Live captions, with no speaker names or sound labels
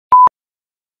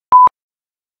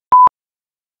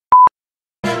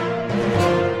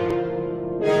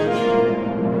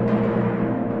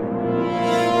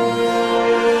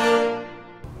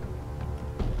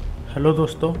Hello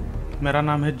दोस्तों, मेरा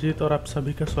नाम है जीत और आप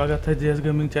सभी का स्वागत है जीएस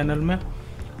गेमिंग चैनल में।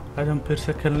 आज हम फिर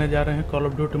से खेलने जा रहे हैं call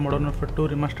of duty modern warfare 2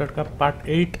 remastered का पार्ट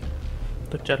 8।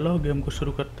 तो चलो गेम को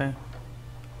शुरू करते हैं।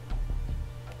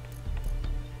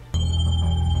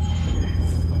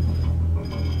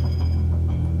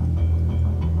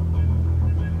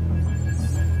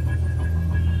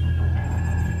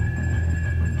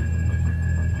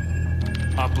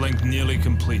 Uplink nearly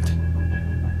complete.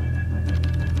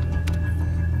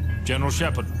 General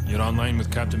Shepard, you're online with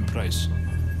Captain Price.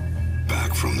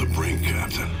 Back from the brink,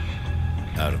 Captain.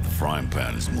 Out of the frying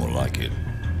pan is more like it.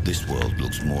 This world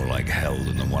looks more like hell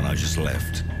than the one I just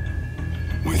left.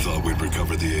 We thought we'd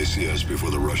recovered the ACS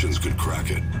before the Russians could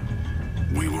crack it.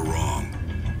 We were wrong.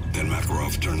 Then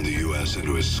Makarov turned the US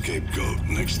into his scapegoat.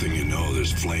 Next thing you know,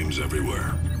 there's flames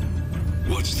everywhere.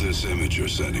 What's this image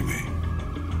you're sending me?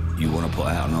 You want to put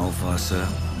out an oil fire, sir?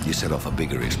 You set off a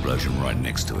bigger explosion right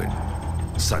next to it.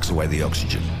 Sucks away the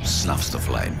oxygen, snuffs the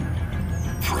flame.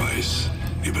 Price,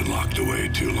 you've been locked away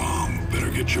too long.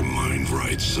 Better get your mind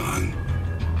right, son.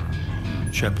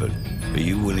 Shepard, are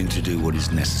you willing to do what is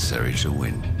necessary to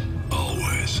win?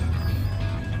 Always.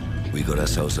 We got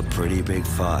ourselves a pretty big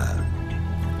fire.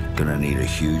 Gonna need a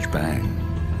huge bang.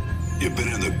 You've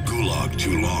been in the gulag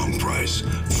too long, Price.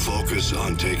 Focus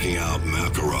on taking out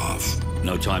Makarov.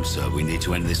 No time, sir. We need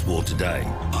to end this war today.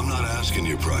 I'm not asking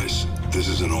you, Price. This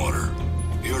is an order.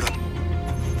 You're to...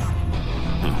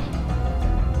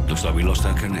 Looks like we lost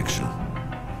our connection.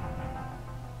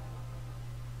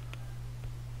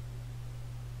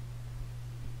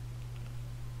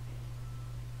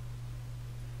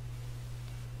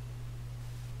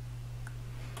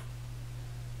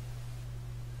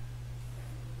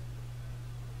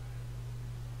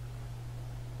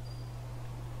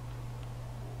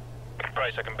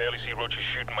 Price, I can barely see Roach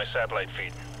shooting my satellite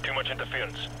feed. Too much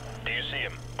interference. Do you see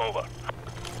him? Over.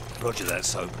 Roger that,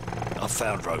 Soap. I've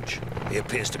found Roach. He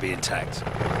appears to be intact.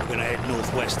 We're gonna head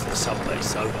northwest to the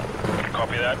subbase. Over.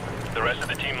 Copy that. The rest of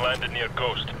the team landed near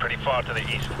Ghost, pretty far to the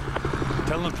east.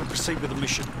 Tell them to proceed with the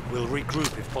mission. We'll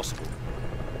regroup if possible.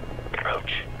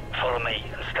 Roach, follow me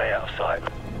and stay out of sight.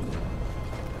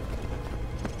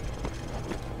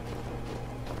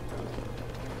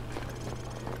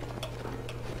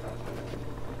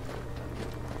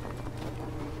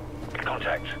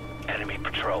 Contact. Enemy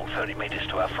patrol 30 meters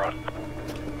to our front.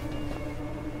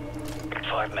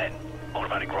 5 men,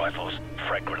 automatic rifles,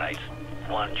 frag grenades,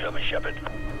 1 German Shepherd.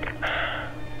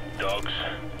 Dogs.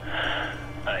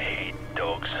 I hate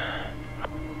dogs.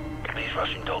 These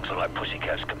Russian dogs are like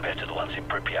pussycats compared to the ones in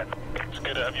Pripyat. It's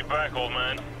good to have you back, old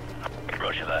man.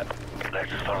 Roger that.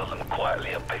 Let's follow them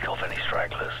quietly and pick off any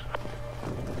stragglers.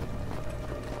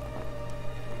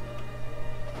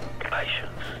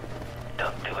 Patience.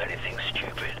 Don't do anything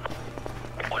stupid.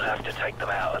 We'll have to take them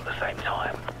out at the same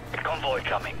time. Convoy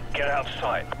coming. Get out of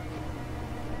sight.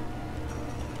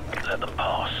 Let them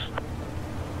pass.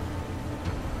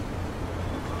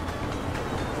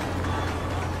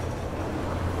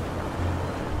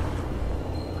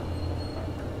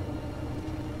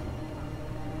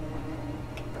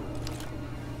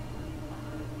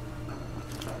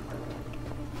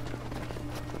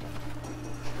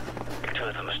 Two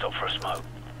of them are stopped for a smoke.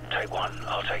 Take one,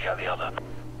 I'll take out the other.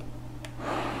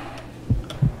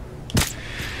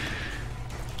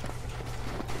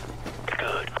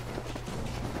 Good.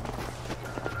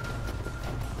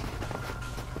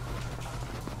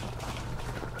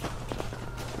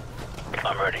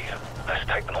 I'm ready. Let's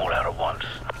take them all out at once.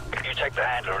 You take the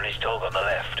handler and his dog on the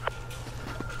left.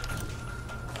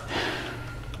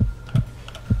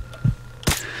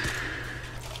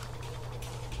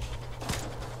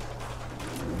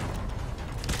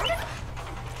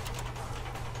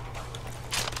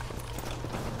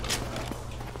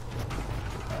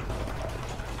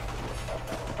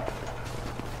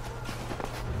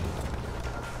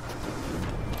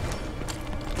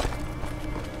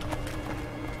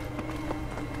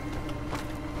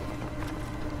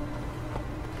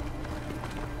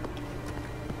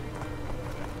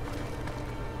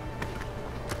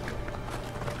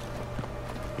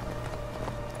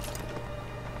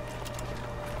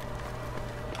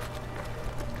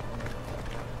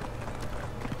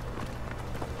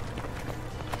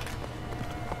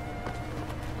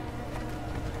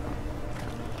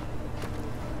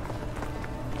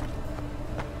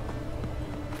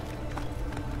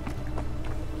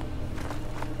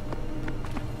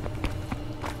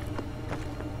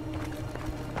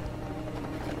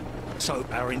 So,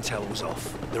 our intel was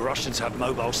off. The Russians have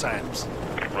mobile SAMs.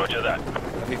 Roger that.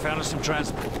 Have you found us some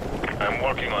transport? I'm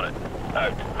working on it.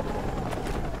 Out.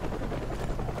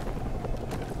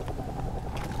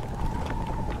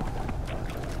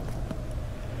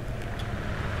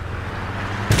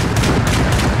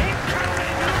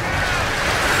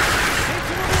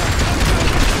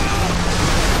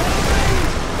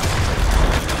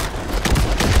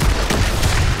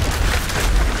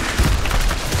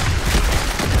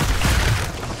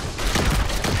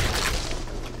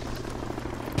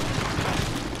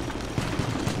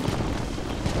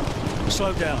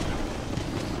 Slow down.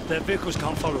 Their vehicles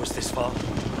can't follow us this far.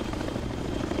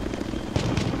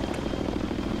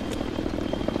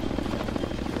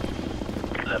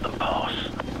 Let them pass.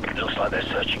 Looks like they're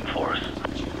searching for us.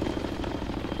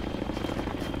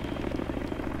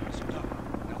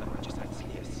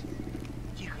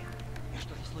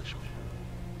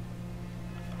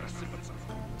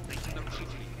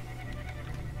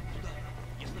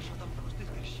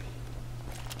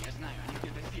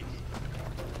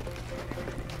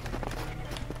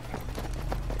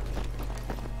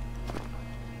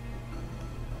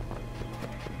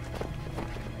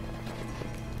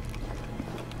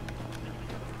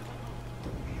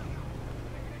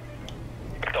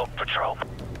 Dog patrol.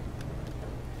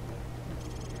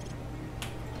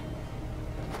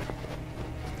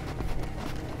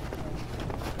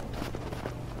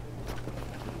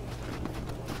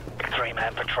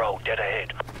 Three-man patrol dead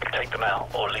ahead. Take them out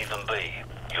or leave them be.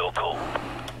 Your call.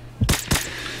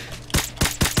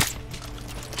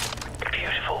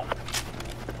 Beautiful.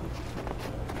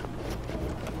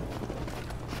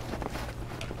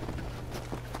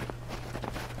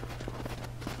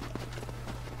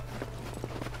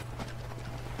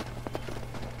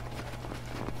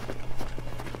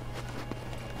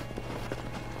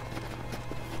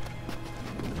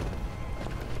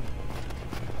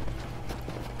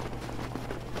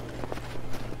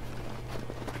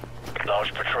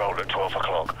 Large patrol at 12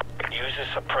 o'clock. Use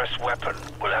a suppressed weapon.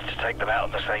 We'll have to take them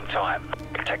out at the same time.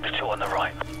 Take the two on the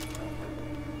right.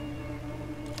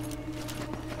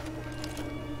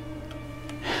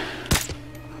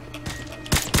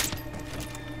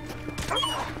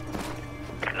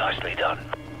 Nicely done.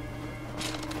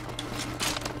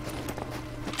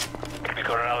 We've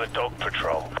got another dog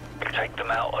patrol. Take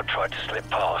them out or try to slip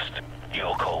past.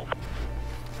 Your call.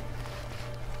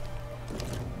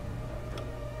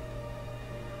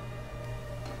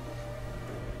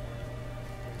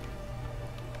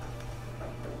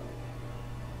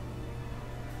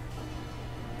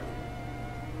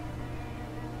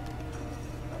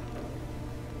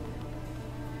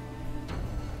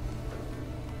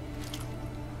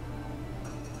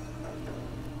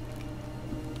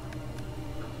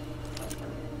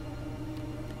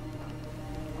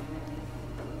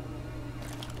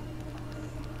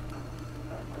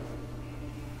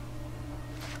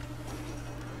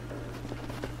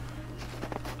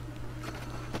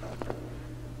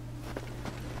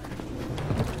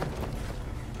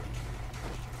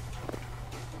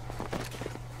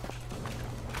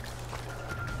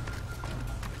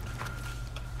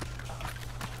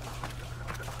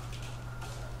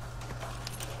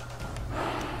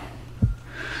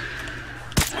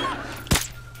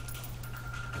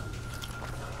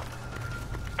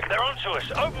 They're onto us.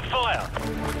 Open fire.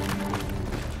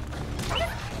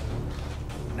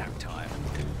 Nap time.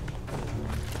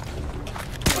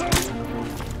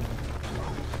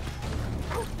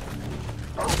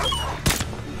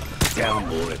 Down,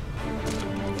 boy.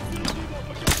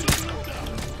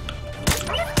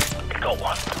 Got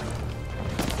one.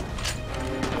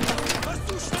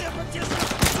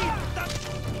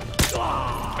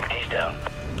 He's down.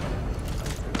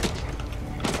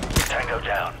 Tango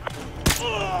down.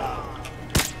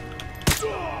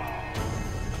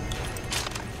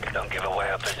 Don't give away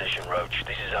our position, Roach.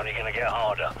 This is only gonna get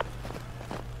harder.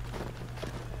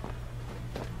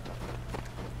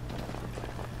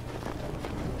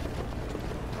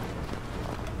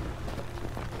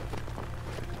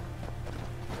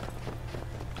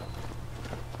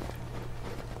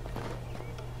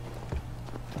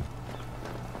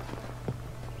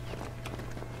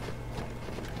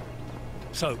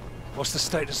 So, what's the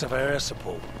status of our air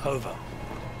support? Over.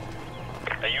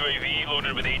 A UAV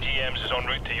loaded with ATMs is en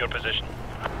route to your position.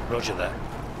 Roger that.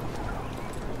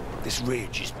 This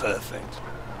ridge is perfect.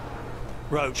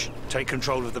 Roach, take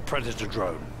control of the Predator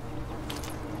drone.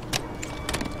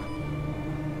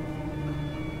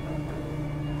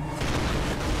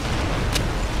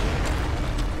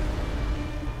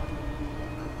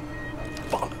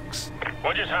 Bollocks.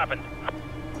 What just happened?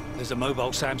 There's a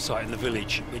mobile SAM site in the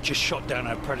village. It just shot down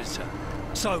our Predator.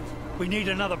 So, we need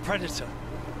another Predator.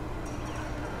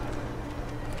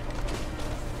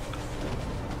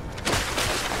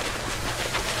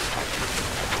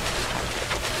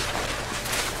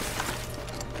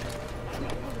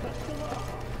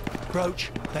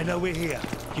 Roach, they know we're here.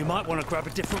 You might want to grab a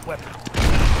different weapon.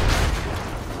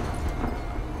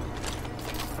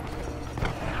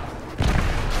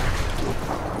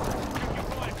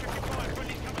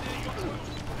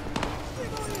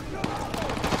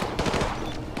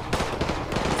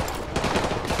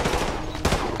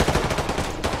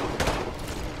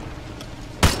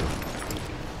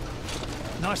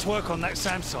 Nice work on that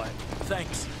SAM site.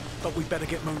 Thanks, but we better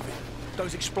get moving.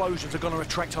 Those explosions are going to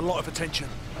attract a lot of attention.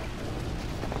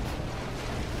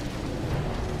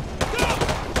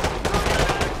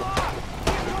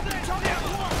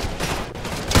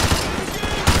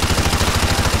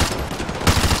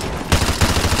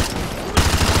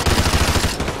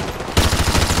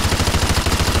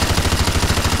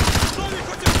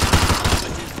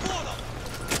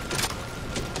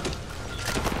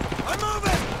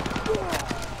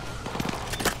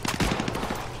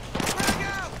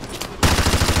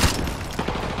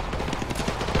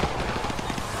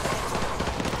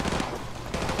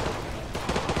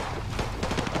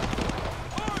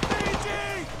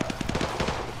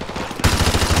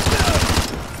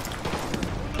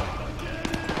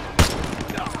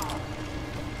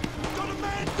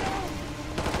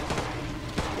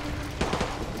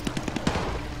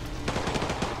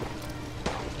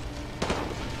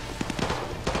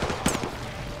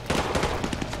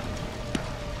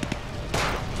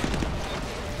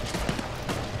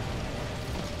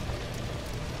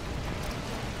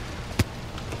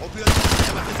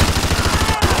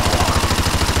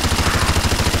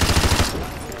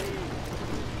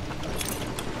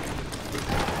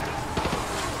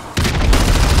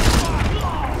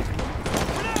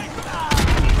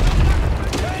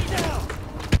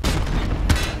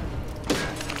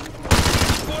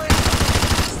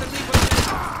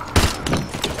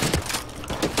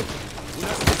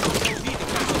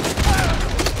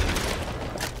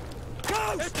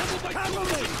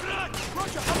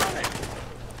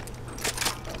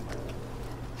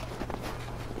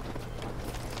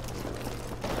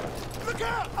 Look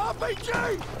out!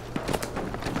 RPG!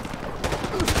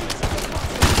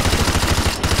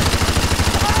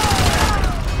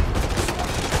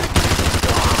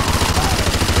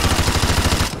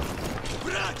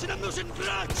 Brać! Nam нужен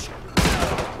brać!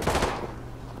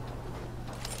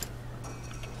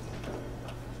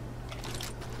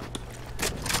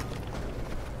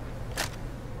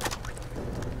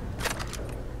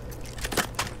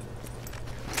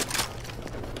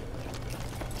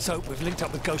 So, we've linked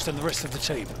up with Ghost and the rest of the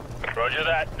team. Roger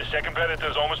that. The second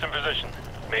Predator's almost in position.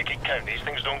 Make it count. These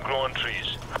things don't grow on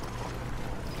trees.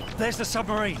 There's the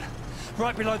submarine,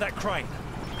 right below that crane.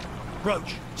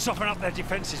 Roach, soften up their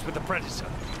defenses with the Predator.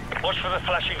 Watch for the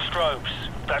flashing strobes.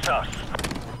 That's us.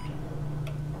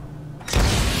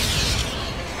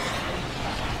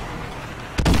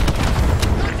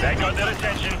 That got their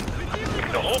attention.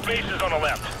 The whole base is on the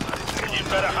left. You'd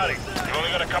better hurry. You've only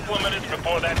got a couple of minutes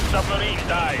before that submarine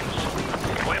dives.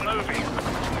 We're moving.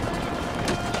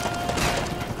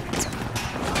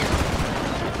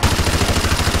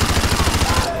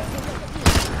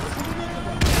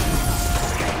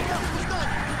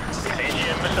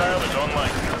 AGM missile is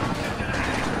online.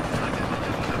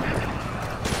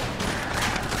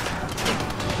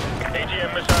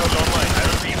 AGM missile is online. I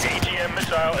repeat, AGM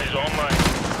missile is online.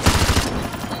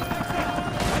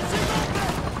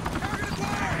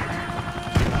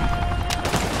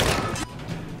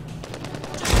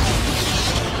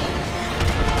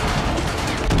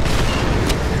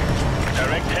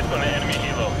 Direct hit on the enemy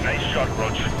helo. Nice shot,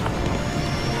 Roach.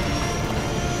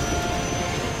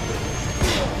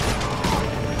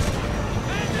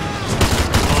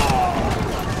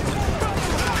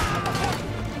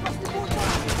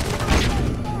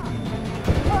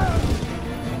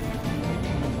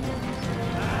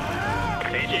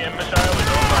 AGM missile is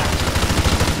online.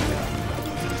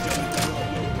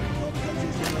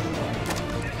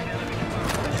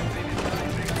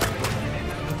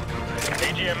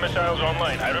 AGM missile is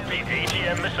online. I repeat,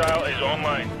 AGM missile is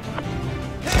online.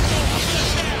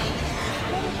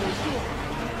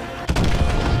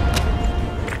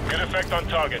 Good effect on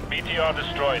target. BTR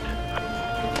destroyed.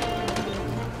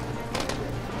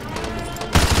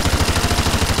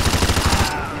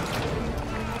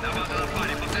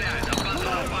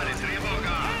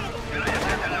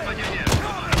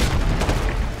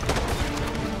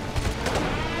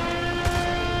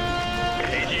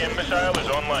 AGM missile is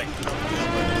online.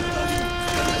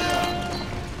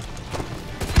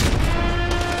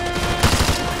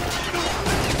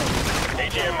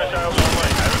 AGM missile is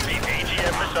online. I repeat,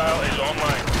 AGM missile is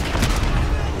online.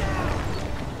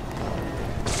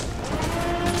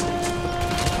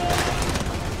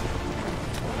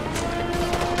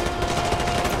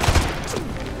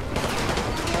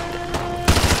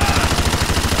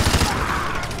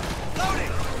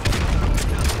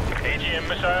 AGM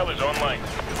missile is online.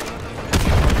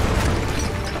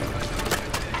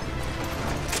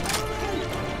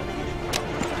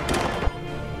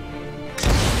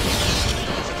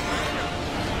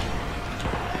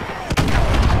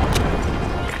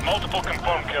 4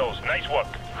 confirmed kills. Nice work.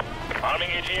 Arming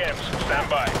AGMs. Stand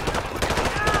by.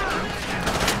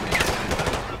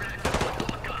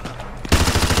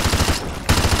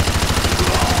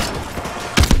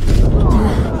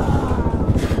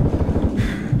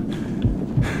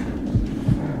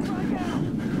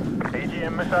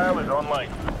 AGM missile is online.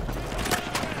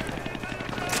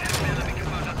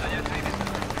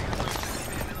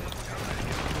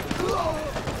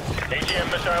 AGM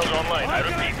missile is online. I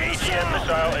repeat, AGM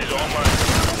missile is online.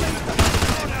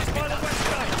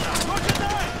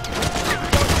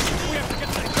 We have to get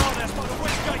to the guardhouse by the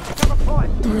west gate to cover fire.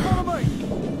 Follow me!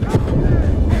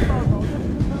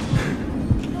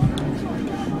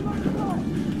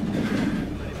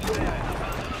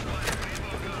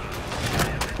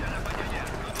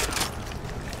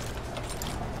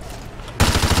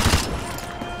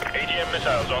 AGM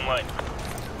missile is online.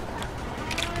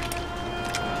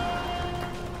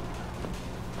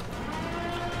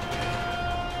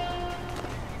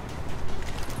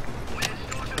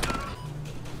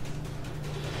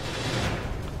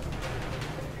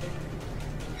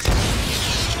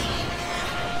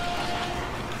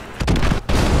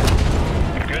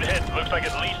 Good hit. Looks like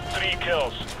at least 3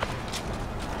 kills.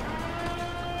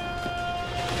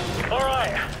 All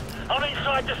right, I'm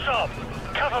inside the sub.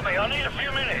 Cover me, I need a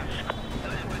few minutes.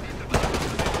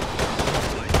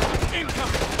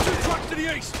 Incoming! 2 trucks to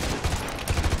the east!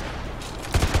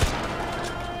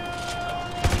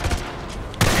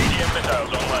 AGM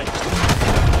missiles online.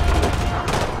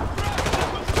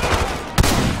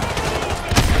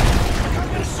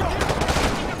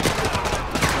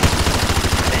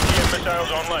 AGM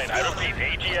missiles online. I repeat,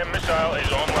 AGM missile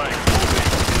is online.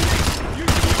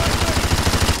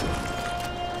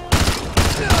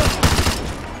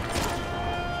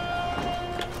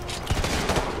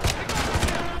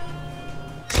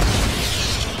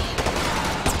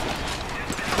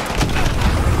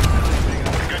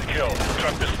 Good kill.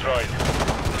 Truck destroyed.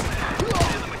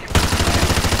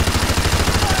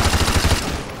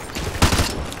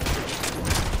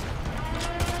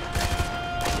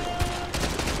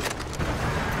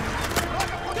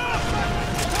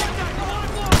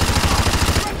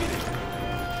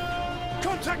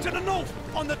 Contact to the north,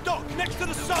 on the dock, next to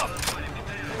the sub!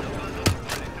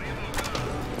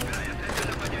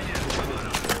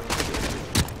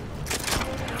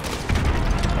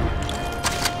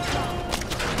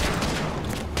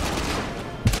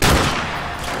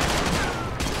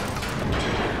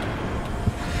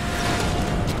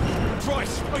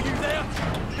 Price, are you there?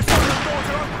 The silo doors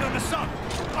are open on the sub!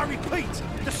 I repeat,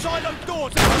 the silo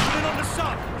doors are opening on the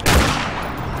sub!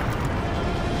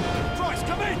 Price,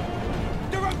 come in!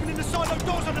 They're opening the silo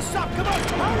doors on the sub! Come on,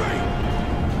 hurry!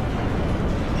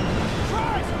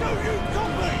 Price, do you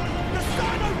copy? The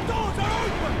silo doors are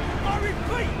open! I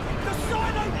repeat, the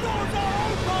silo doors are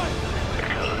open!